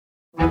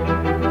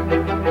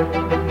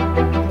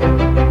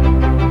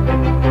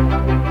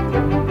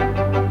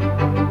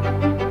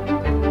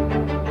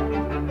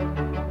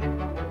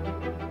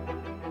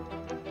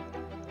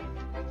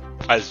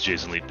Hi, this is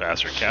Jason, lead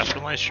pastor at Casper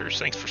Life Church.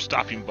 Thanks for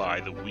stopping by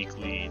the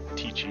weekly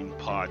teaching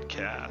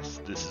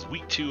podcast. This is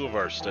week 2 of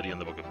our study on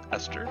the book of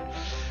Esther.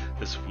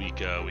 This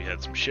week we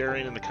had some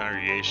sharing in the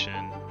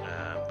congregation.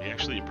 We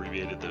actually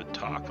abbreviated the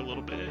talk a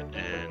little bit,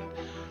 and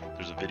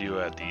there's a video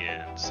at the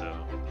end. So,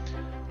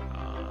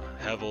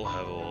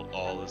 Hevel,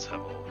 all is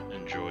Hevel.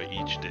 Enjoy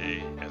each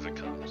day as it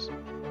comes.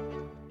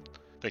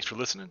 Thanks for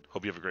listening.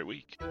 Hope you have a great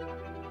week.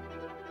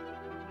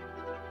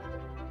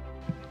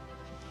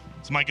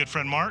 It's my good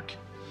friend Mark.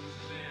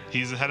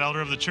 He's the head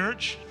elder of the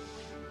church.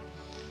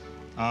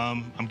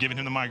 I'm giving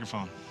him the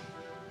microphone.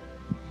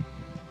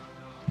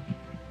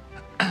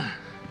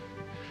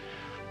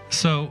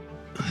 So,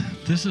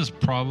 this is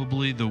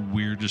probably the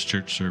weirdest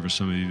church service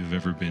some of you have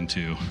ever been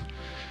to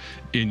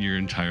in your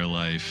entire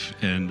life.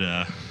 And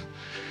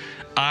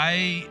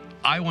I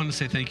want to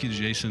say thank you to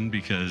Jason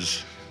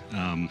because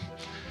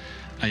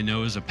I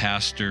know as a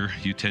pastor,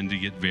 you tend to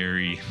get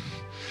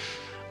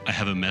I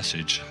have a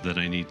message that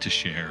I need to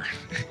share.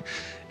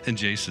 And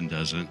Jason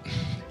doesn't.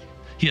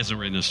 He hasn't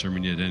written a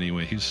sermon yet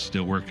anyway. He's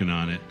still working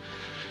on it.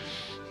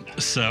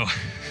 So,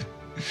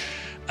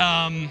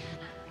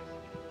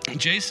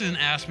 Jason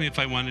asked me if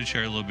I wanted to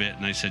share a little bit,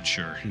 and I said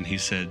sure. And he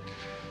said,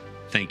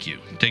 thank you.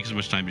 Take as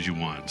much time as you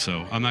want.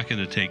 So I'm not going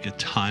to take a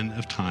ton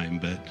of time,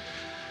 but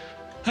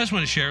I just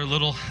want to share a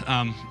little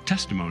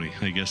testimony.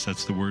 I guess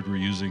that's the word we're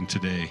using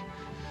today.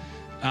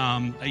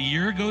 A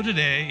year ago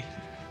today,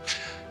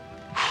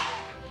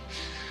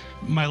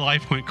 my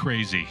life went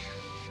crazy.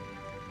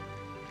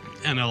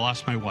 And I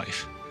lost my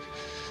wife.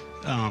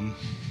 And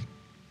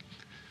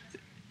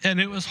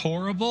it was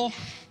horrible.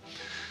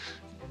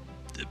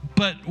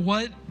 But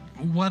what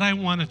I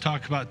want to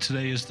talk about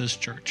today is this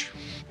church.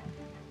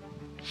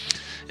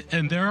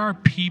 And there are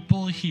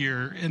people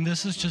here, and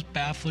this is just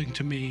baffling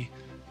to me,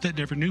 that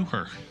never knew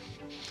her.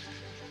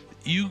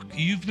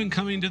 You've been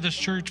coming to this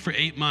church for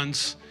 8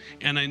 months,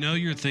 and I know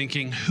you're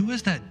thinking, who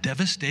is that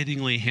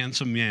devastatingly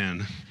handsome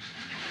man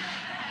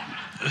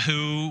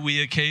who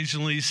we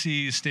occasionally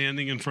see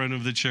standing in front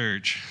of the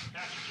church,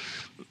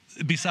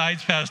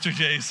 besides Pastor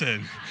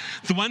Jason,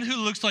 the one who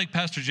looks like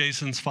Pastor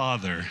Jason's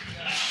father.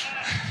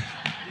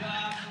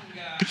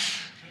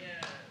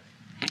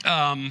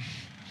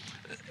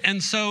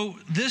 And so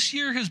this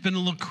year has been a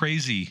little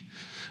crazy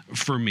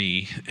for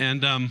me.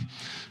 And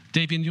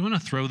Davian, do you want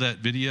to throw that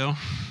video?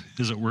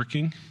 Is it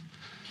working?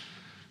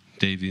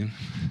 Davian.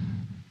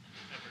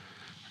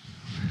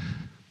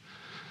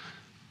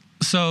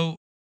 So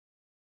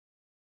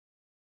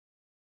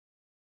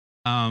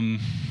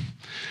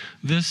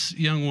this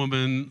young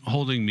woman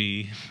holding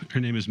me, her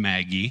name is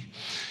Maggie.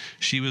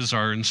 She was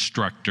our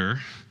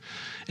instructor,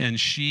 and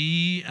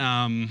she,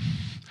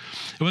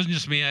 it wasn't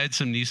just me. I had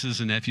some nieces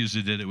and nephews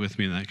who did it with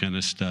me and that kind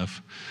of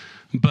stuff.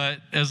 But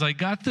as I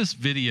got this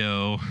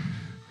video,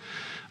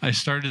 I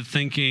started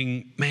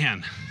thinking,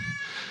 man,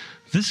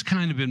 this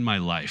kind of been my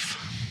life.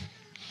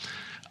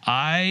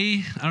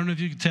 I don't know if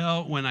you can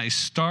tell, when I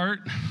start,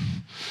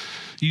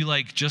 you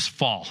just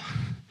fall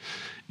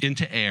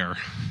into air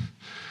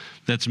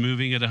that's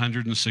moving at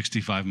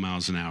 165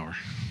 miles an hour.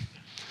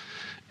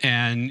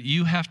 And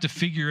you have to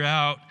figure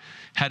out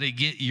how to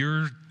get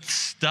your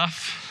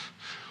stuff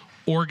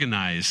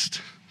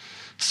organized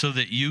so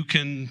that you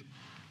can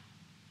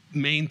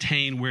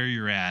maintain where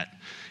you're at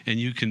and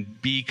you can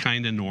be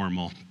kind of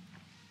normal.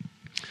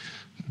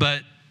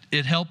 But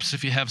it helps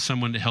if you have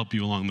someone to help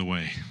you along the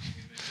way.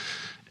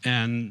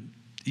 And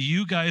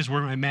you guys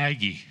were my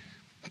Maggie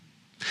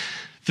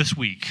this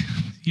week.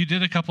 You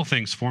did a couple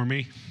things for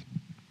me.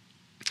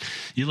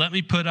 You let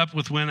me put up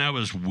with when I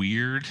was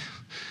weird,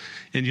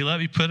 and you let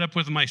me put up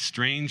with my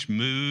strange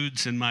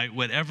moods and my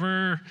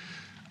whatever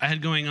I had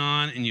going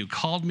on, and you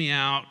called me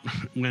out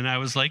when I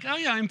was like, oh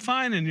yeah, I'm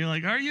fine, and you're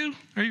like, are you?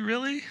 Are you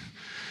really?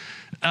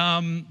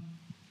 And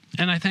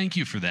I thank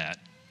you for that.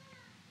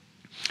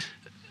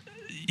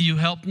 You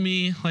helped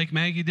me like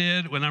Maggie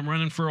did when I'm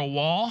running for a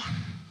wall.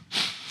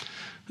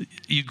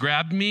 You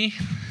grabbed me,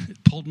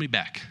 pulled me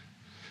back.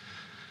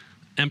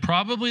 And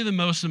probably the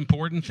most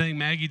important thing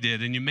Maggie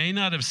did, and you may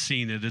not have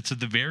seen it, it's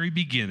at the very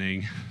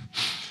beginning,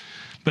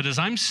 but as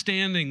I'm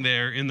standing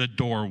there in the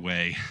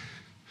doorway,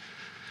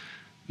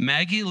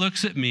 Maggie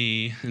looks at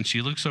me, and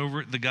she looks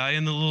over at the guy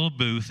in the little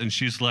booth, and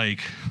she's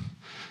like,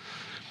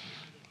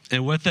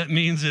 and what that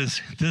means is,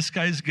 this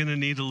guy's going to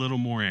need a little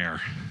more air,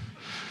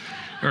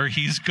 or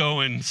he's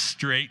going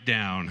straight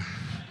down.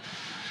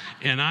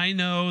 And I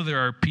know there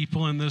are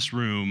people in this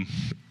room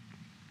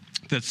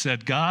that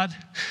said, God,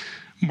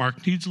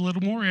 Mark needs a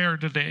little more air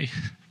today,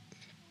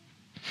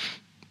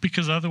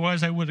 because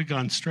otherwise I would have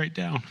gone straight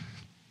down.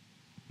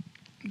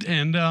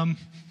 And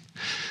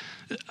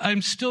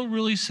I'm still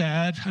really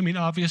sad. I mean,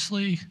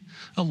 obviously,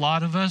 a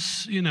lot of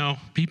us,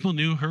 people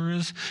knew her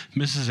as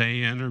Mrs.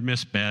 Ann or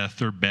Miss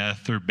Beth or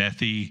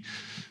Bethy.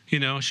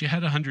 She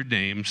had 100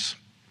 names,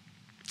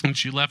 and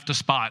she left a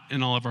spot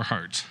in all of our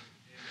hearts.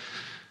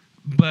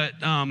 But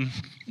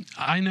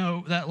I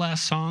know that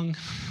last song,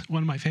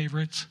 one of my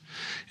favorites,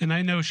 and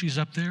I know she's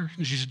up there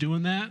and she's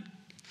doing that.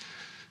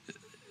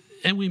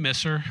 And we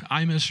miss her.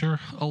 I miss her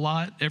a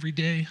lot every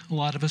day. A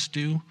lot of us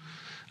do.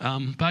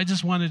 But I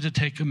just wanted to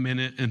take a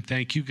minute and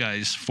thank you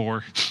guys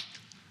for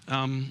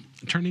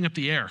turning up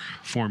the air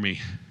for me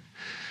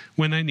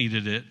when I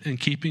needed it and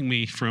keeping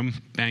me from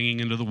banging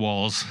into the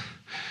walls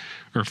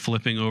or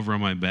flipping over on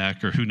my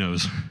back, or who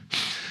knows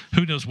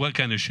what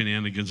kind of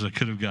shenanigans I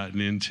could have gotten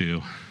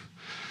into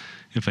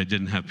if I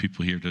didn't have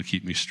people here to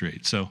keep me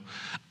straight. So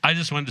I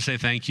just wanted to say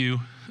thank you.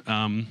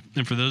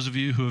 And for those of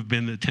you who have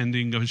been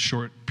attending a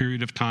short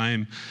period of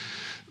time,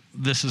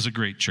 this is a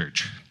great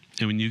church.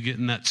 And when you get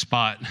in that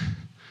spot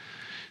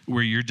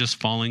where you're just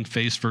falling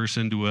face first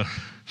into a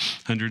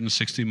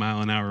 160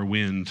 mile an hour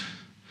wind,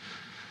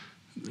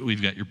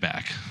 we've got your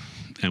back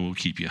and we'll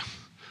keep you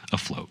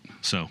afloat.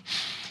 So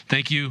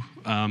thank you.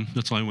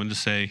 That's all I wanted to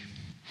say.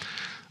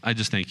 I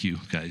just thank you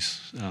guys.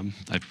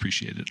 I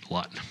appreciate it a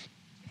lot.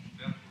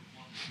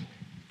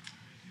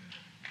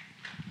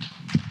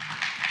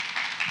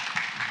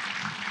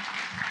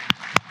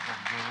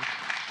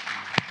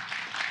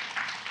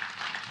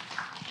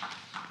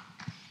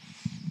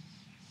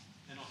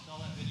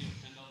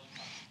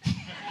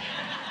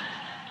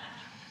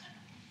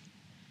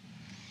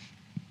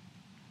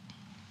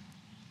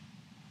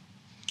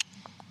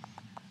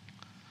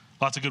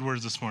 Lots of good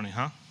words this morning,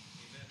 huh?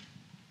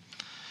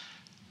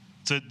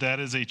 So that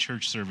is a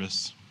church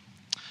service.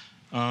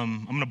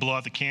 I'm going to blow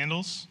out the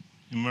candles.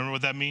 You remember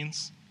what that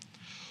means?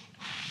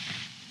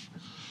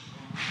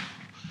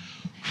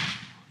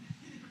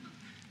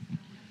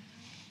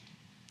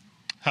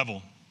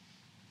 Hevel.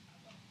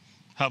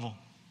 Hevel.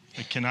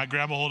 I cannot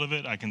grab a hold of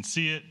it. I can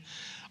see it.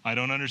 I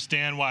don't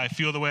understand why I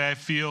feel the way I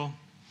feel.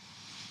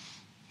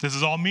 This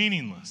is all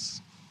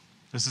meaningless.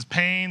 This is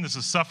pain, this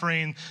is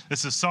suffering,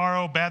 this is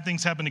sorrow. Bad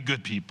things happen to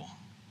good people.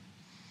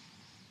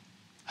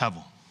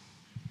 Hevel.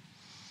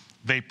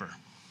 Vapor.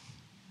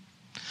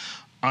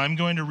 I'm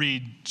going to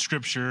read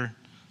scripture,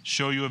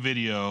 show you a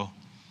video,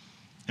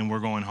 and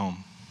we're going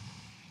home.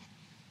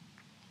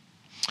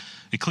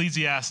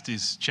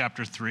 Ecclesiastes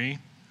chapter 3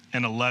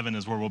 and 11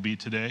 is where we'll be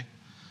today.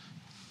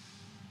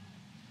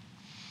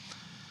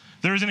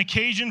 There is an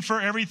occasion for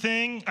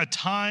everything, a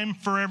time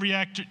for every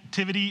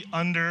activity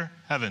under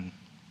heaven.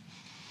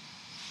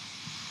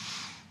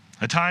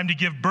 A time to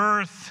give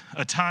birth,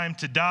 a time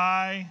to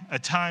die, a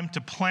time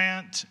to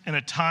plant, and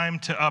a time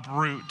to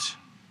uproot.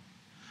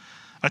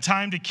 A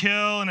time to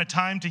kill and a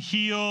time to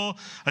heal,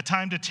 a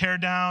time to tear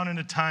down and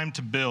a time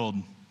to build.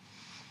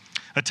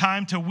 A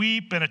time to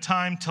weep and a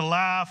time to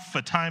laugh,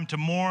 a time to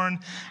mourn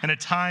and a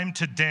time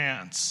to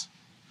dance.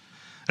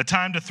 A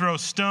time to throw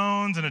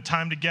stones and a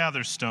time to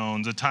gather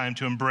stones, a time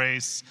to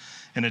embrace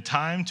and a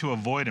time to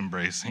avoid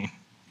embracing.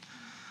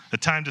 A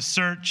time to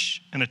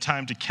search and a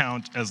time to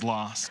count as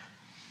lost.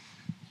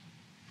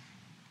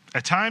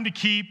 A time to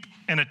keep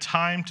and a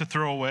time to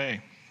throw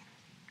away.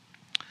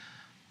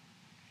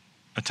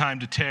 A time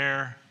to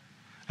tear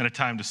and a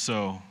time to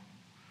sow.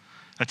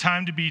 A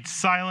time to be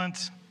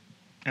silent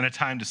and a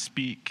time to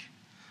speak.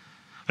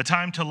 A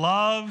time to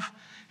love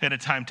and a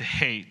time to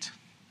hate.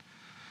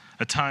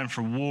 A time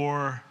for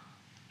war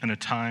and a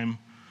time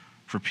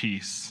for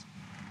peace.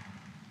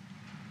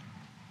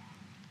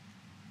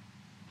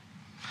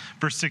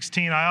 Verse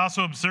 16, I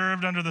also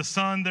observed under the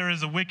sun there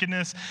is a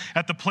wickedness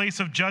at the place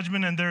of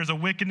judgment, and there is a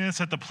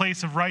wickedness at the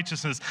place of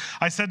righteousness.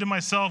 I said to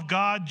myself,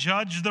 God,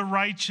 judge the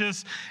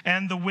righteous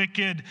and the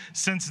wicked,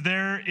 since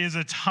there is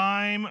a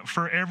time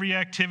for every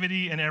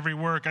activity and every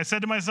work. I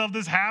said to myself,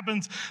 this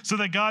happens so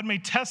that God may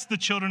test the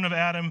children of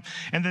Adam,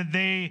 and that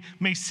they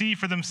may see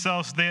for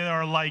themselves they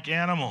are like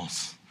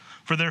animals.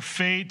 For the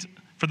fate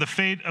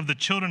of the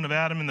children of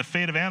Adam and the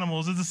fate of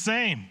animals is the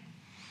same.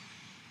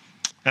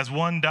 As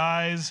one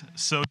dies,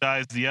 so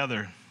dies the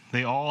other.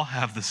 They all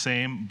have the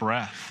same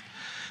breath.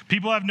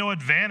 People have no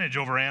advantage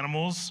over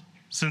animals,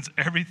 since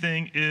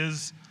everything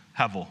is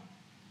Hevel.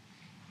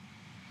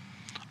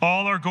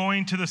 All are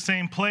going to the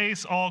same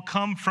place, all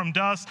come from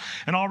dust,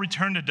 and all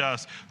return to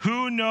dust.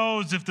 Who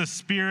knows if the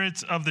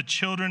spirits of the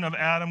children of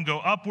Adam go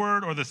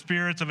upward, or the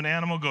spirits of an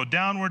animal go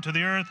downward to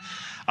the earth?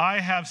 I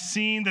have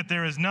seen that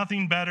there is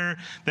nothing better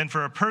than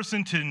for a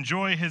person to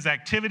enjoy his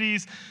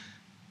activities,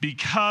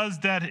 because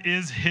that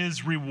is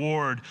his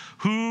reward.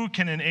 Who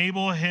can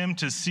enable him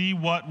to see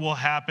what will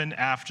happen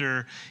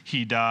after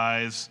he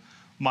dies?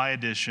 My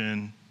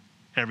addition,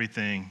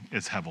 everything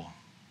is Hevel.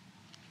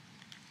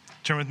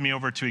 Turn with me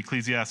over to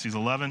Ecclesiastes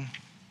 11.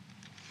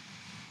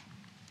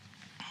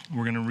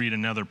 We're going to read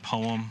another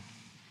poem.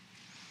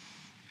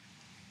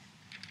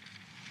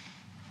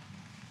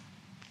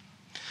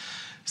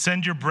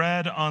 Send your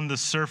bread on the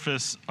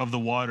surface of the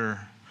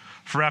water,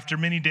 for after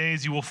many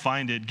days you will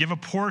find it. Give a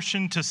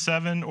portion to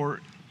 7 or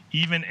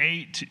even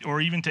 8, or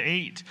even to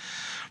 8.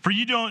 For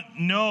you don't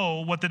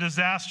know what the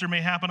disaster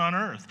may happen on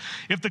earth.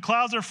 If the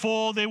clouds are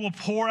full, they will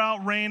pour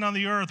out rain on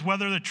the earth.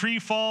 Whether the tree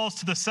falls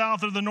to the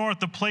south or the north,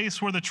 the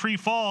place where the tree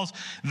falls,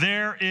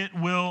 there it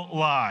will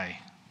lie.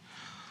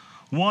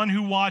 One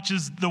who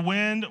watches the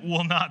wind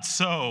will not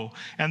sow,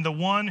 and the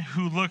one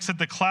who looks at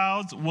the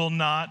clouds will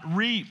not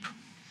reap.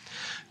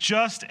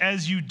 just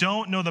as you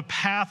don't know the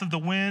path of the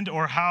wind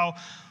or how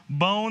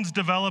bones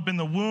develop in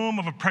the womb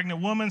of a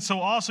pregnant woman, so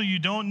also you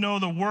don't know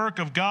the work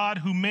of God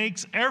who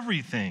makes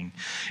everything.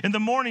 In the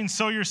morning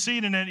sow your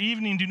seed, and at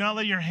evening do not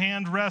let your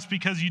hand rest,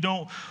 because you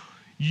don't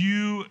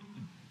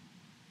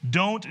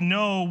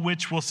know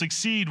which will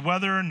succeed,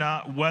 whether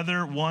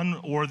one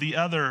or the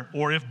other,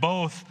 or if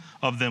both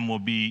of them will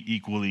be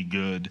equally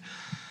good.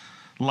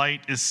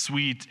 Light is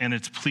sweet, and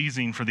it's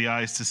pleasing for the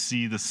eyes to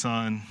see the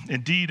sun.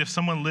 Indeed, if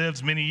someone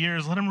lives many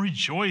years, let him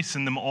rejoice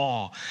in them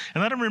all,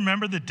 and let him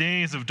remember the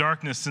days of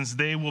darkness, since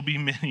they will be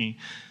many.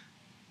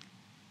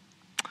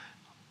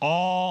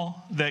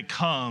 All that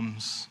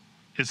comes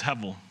is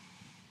Hevel.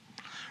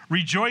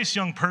 Rejoice,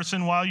 young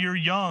person, while you're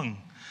young,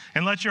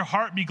 and let your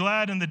heart be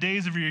glad in the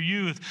days of your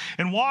youth,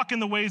 and walk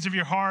in the ways of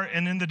your heart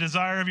and in the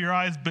desire of your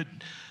eyes.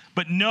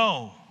 But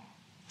know,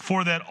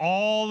 for that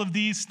all of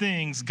these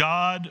things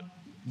God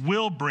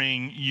will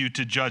bring you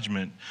to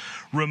judgment.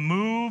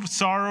 Remove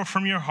sorrow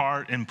from your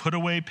heart and put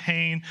away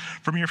pain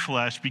from your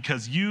flesh,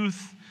 because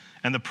youth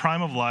and the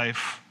prime of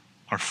life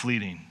are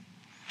fleeting.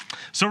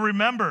 So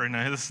remember, and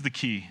this is the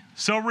key,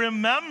 so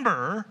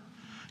remember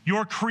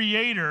your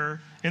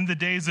Creator in the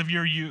days of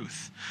your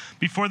youth,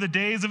 before the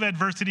days of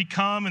adversity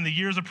come and the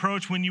years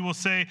approach when you will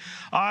say,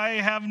 I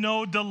have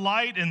no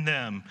delight in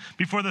them.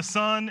 Before the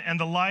sun and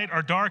the light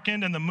are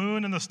darkened and the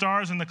moon and the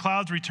stars and the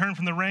clouds return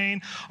from the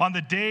rain, on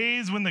the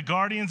days when the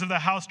guardians of the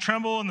house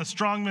tremble and the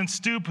strong men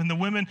stoop and the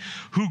women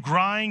who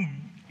grind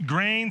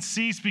grain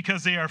cease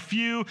because they are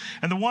few,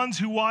 and the ones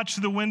who watch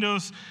through the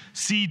windows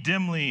see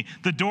dimly.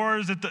 The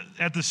doors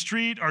at the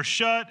street are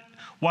shut,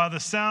 while the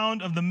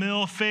sound of the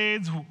mill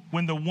fades,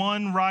 when the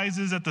one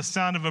rises at the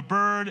sound of a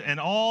bird, and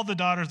all the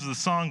daughters of the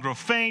song grow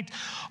faint.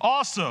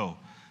 Also,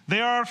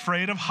 they are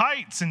afraid of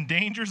heights and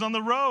dangers on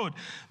the road.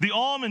 The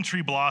almond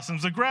tree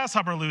blossoms, the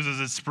grasshopper loses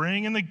its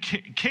spring, and the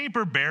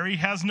caper berry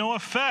has no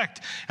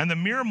effect, and the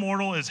mere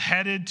mortal is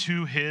headed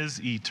to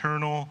his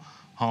eternal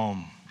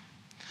home.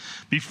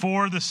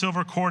 Before the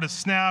silver cord is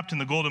snapped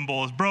and the golden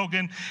bowl is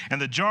broken and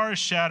the jar is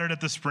shattered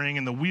at the spring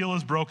and the wheel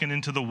is broken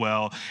into the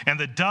well and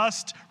the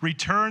dust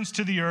returns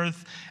to the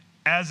earth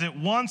as it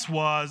once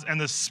was and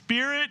the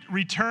spirit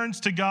returns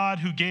to God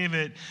who gave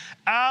it,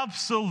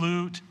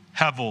 absolute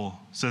Hevel,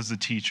 says the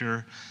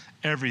teacher.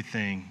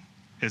 Everything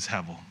is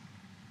Hevel.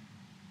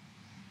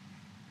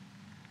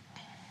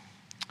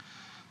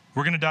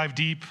 We're going to dive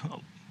deep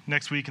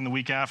next week and the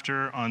week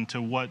after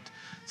onto what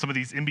some of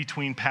these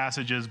in-between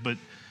passages, but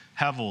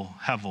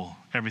Hevel,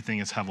 everything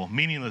is Hevel.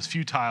 Meaningless,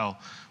 futile,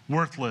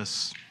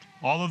 worthless,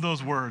 all of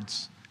those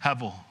words,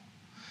 Hevel.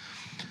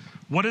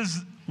 What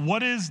is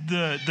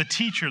the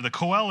teacher, the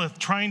Qoheleth,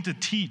 trying to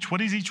teach?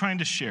 What is he trying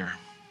to share?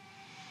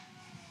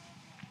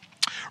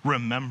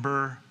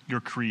 Remember your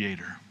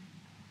Creator.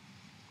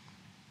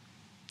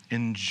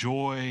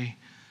 Enjoy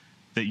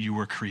that you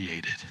were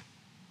created.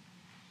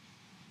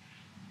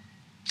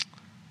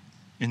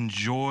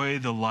 Enjoy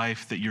the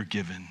life that you're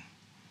given.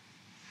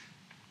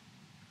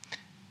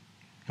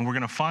 And we're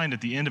going to find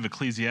at the end of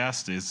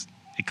Ecclesiastes,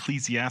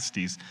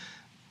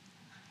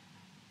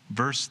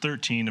 verse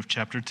 13 of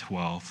chapter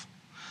 12,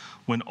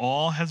 when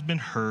all has been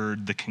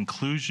heard, the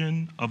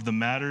conclusion of the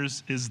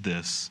matters is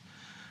this: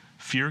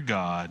 fear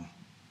God,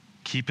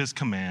 keep his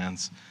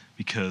commands,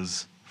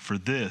 because for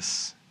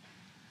this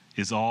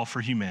is all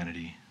for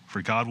humanity.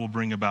 For God will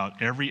bring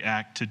about every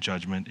act to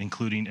judgment,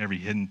 including every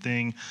hidden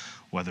thing,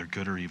 whether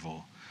good or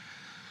evil.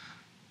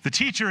 The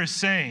teacher is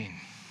saying,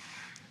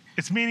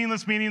 it's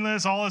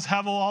meaningless, all is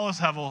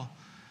Hevel.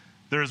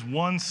 There is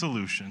one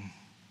solution.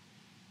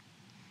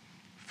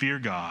 Fear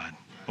God,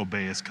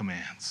 obey his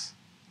commands.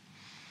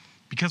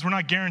 Because we're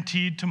not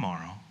guaranteed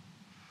tomorrow.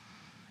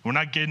 We're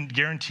not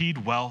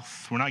guaranteed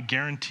wealth. We're not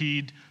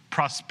guaranteed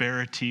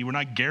prosperity. We're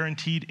not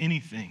guaranteed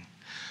anything.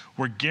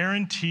 We're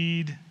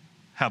guaranteed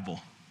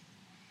Hevel.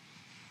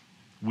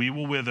 We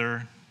will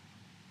wither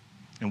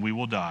and we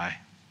will die.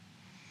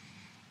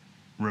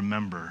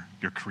 Remember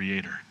your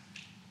Creator.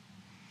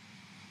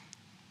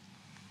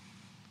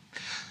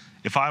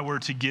 If I were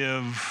to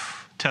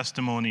give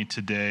testimony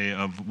today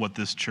of what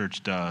this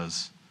church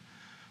does,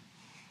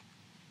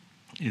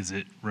 is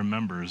it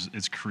remembers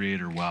its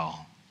Creator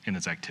well in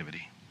its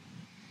activity.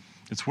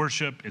 It's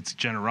worship, it's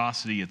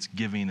generosity, it's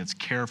giving, it's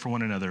care for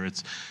one another,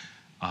 it's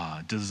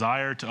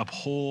desire to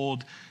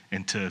uphold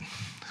and to,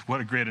 what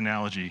a great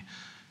analogy,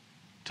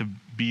 to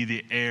be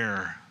the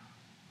air,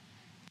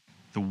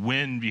 the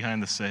wind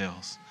behind the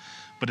sails.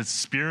 But it's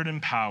spirit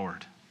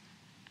empowered.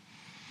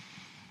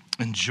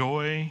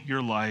 Enjoy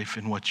your life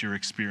and what you're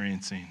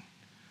experiencing,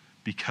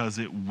 because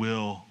it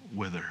will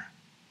wither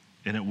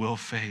and it will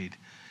fade,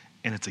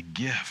 and it's a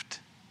gift.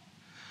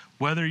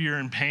 Whether you're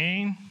in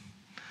pain,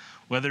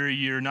 whether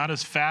you're not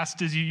as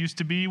fast as you used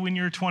to be when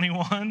you're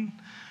 21,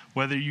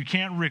 whether you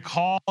can't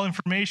recall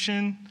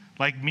information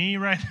like me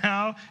right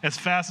now as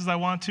fast as I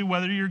want to,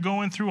 whether you're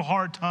going through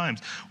hard times,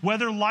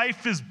 whether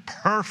life is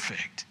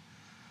perfect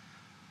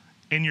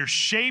and you're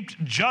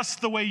shaped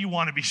just the way you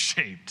want to be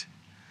shaped,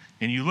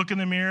 and you look in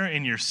the mirror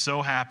and you're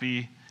so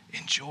happy,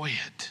 enjoy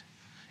it.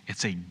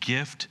 It's a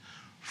gift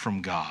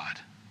from God.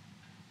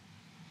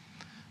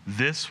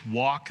 This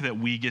walk that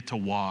we get to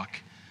walk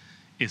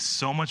is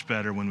so much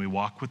better when we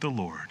walk with the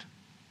Lord.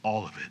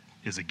 All of it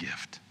is a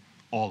gift.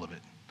 All of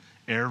it.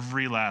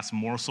 Every last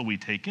morsel we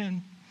take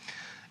in,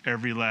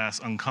 every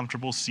last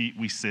uncomfortable seat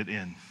we sit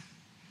in,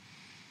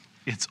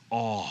 it's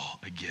all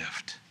a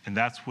gift. And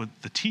that's what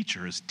the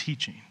teacher is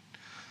teaching.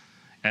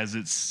 As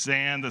it's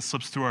sand that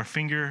slips through our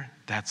finger,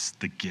 that's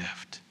the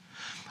gift.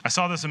 I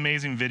saw this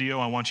amazing video.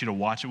 I want you to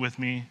watch it with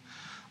me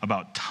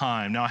about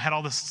time. Now, I had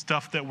all this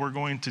stuff that we're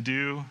going to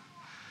do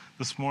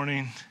this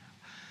morning.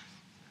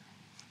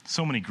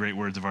 So many great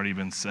words have already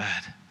been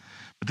said.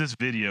 But this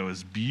video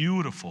is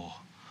beautiful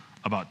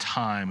about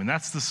time. And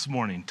that's this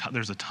morning.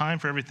 There's a time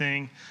for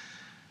everything.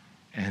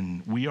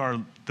 And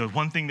the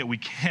one thing that we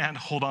can't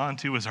hold on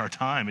to is our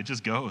time. It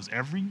just goes.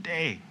 Every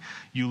day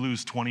you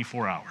lose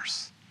 24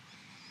 hours.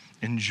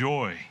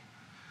 Enjoy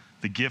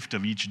the gift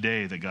of each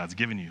day that God's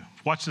given you.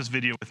 Watch this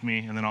video with me,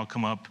 and then I'll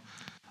come up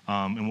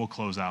and we'll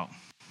close out.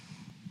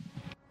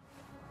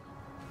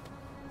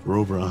 For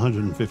over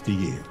 150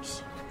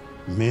 years,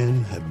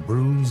 men have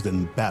bruised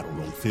and battled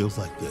on fields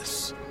like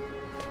this,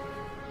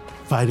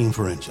 fighting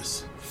for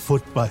inches,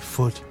 foot by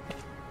foot,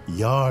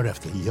 yard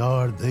after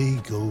yard, they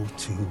go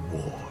to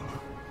war.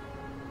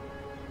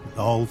 And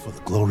all for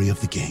the glory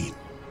of the game.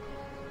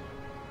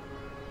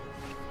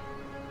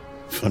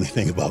 Funny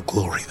thing about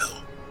glory, though,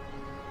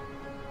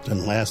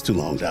 doesn't last too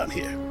long down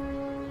here,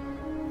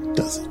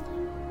 does it?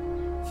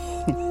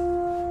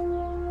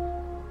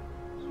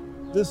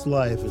 This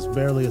life is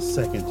barely a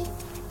second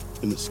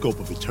in the scope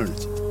of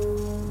eternity.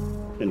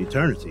 And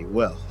eternity,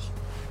 well,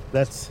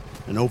 that's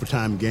an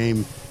overtime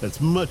game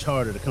that's much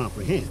harder to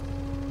comprehend.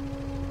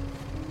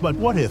 But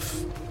what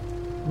if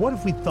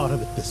we thought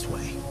of it this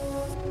way?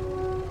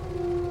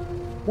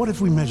 What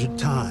if we measured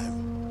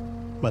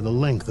time by the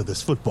length of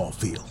this football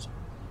field?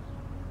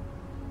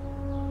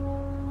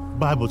 The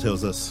Bible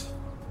tells us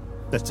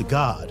that to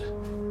God,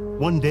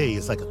 one day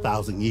is like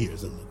 1,000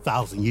 years, and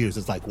 1,000 years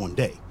is like one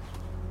day.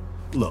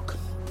 Look,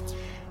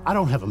 I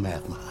don't have a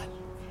math mind,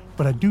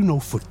 but I do know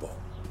football.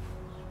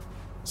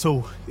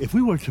 So if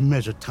we were to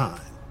measure time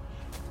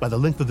by the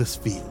length of this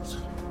field,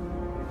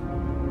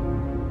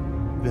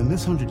 then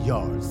this 100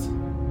 yards,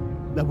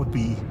 that would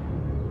be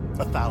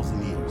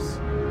 1,000 years.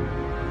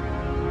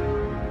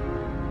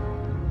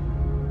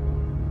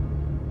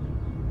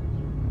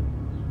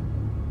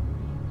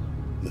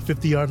 The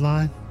 50-yard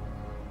line,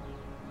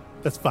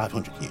 that's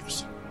 500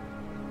 years.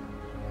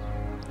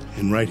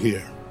 And right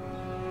here,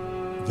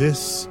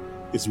 this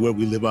is where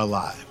we live our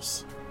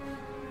lives.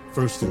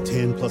 First and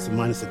 10, plus or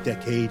minus a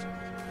decade,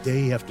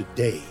 day after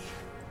day,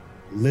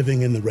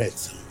 living in the red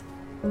zone.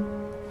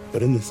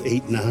 But in this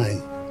 8,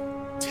 9,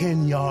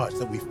 10 yards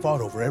that we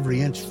fought over every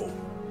inch for,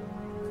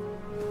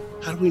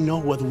 how do we know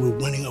whether we're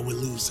winning or we're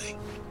losing?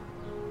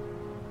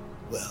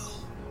 Well,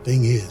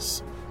 thing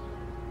is,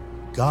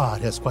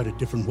 God has quite a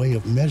different way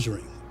of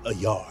measuring a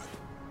yard,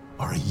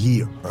 or a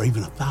year, or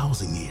even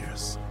 1,000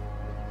 years.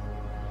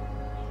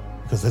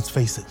 Because let's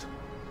face it,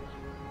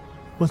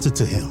 what's it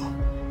to him?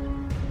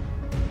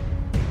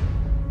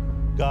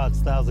 God's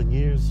 1,000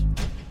 years,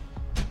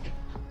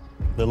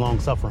 they're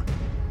long-suffering.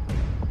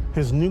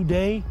 His new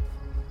day,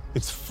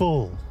 it's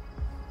full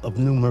of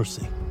new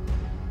mercy.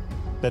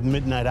 That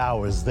midnight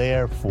hour is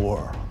there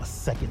for a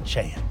second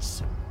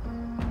chance.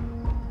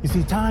 You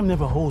see, time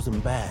never holds him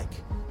back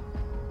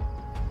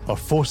or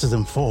forces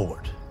him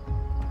forward.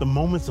 The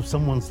moments of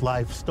someone's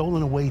life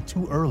stolen away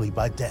too early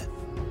by death,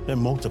 they're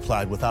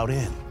multiplied without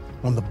end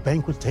on the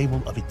banquet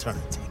table of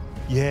eternity.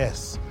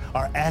 Yes,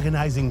 our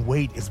agonizing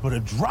wait is but a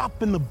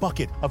drop in the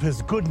bucket of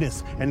his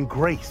goodness and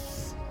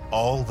grace.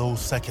 All those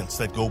seconds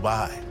that go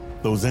by,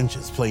 those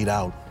inches played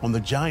out on the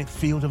giant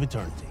field of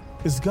eternity,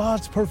 is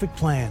God's perfect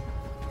plan,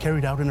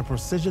 carried out in a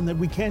precision that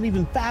we can't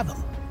even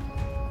fathom.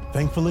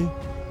 Thankfully,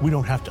 we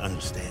don't have to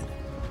understand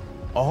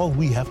it. All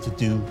we have to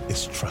do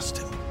is trust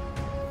him.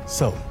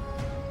 So,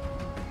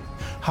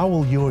 how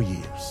will your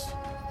years,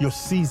 your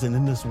season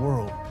in this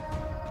world,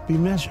 be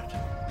measured?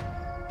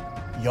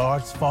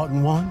 Yards fought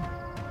and won,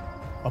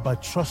 or by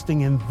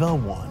trusting in the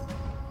one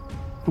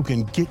who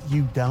can get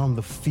you down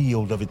the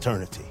field of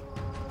eternity?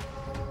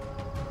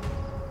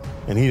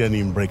 And he doesn't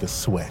even break a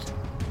sweat.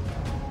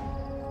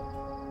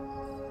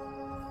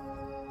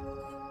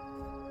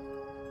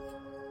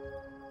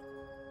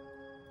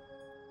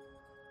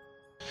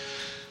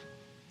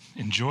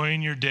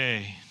 Enjoying your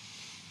day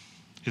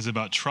is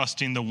about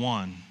trusting the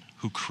one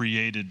who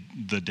created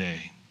the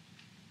day.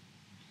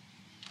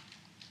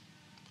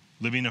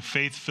 Living a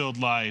faith-filled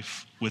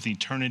life with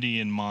eternity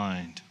in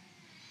mind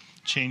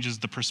changes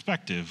the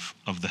perspective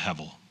of the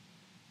Hevel.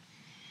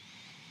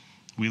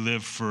 We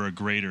live for a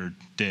greater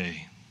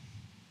day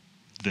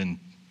than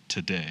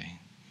today,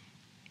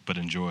 but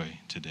enjoy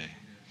today.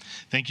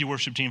 Thank you,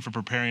 worship team, for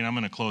preparing. I'm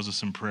going to close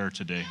us in prayer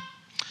today.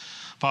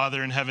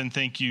 Father in heaven,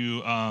 thank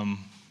you.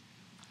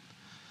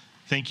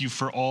 Thank you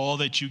for all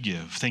that you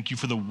give. Thank you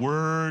for the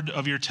word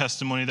of your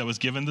testimony that was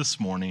given this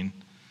morning.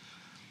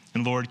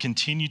 And Lord,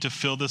 continue to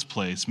fill this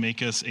place.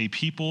 Make us a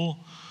people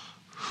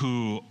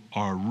who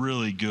are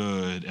really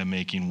good at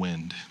making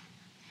wind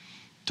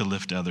to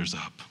lift others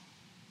up.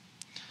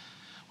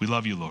 We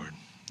love you, Lord.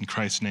 In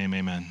Christ's name,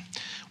 amen.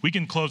 We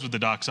can close with the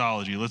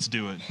doxology. Let's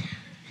do it.